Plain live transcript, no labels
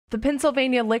The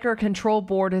Pennsylvania Liquor Control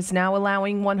Board is now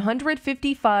allowing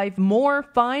 155 more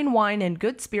fine wine and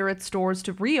good spirits stores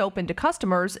to reopen to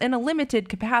customers in a limited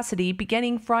capacity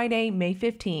beginning Friday, May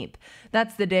 15th.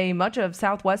 That's the day much of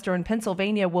southwestern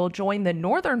Pennsylvania will join the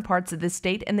northern parts of the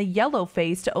state in the yellow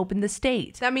phase to open the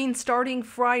state. That means starting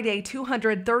Friday,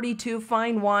 232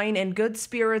 fine wine and good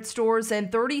spirits stores in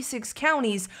 36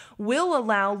 counties will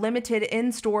allow limited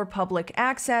in-store public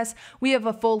access. We have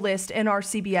a full list in our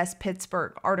CBS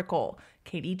Pittsburgh article.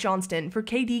 Katie Johnston for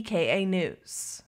KDKA News.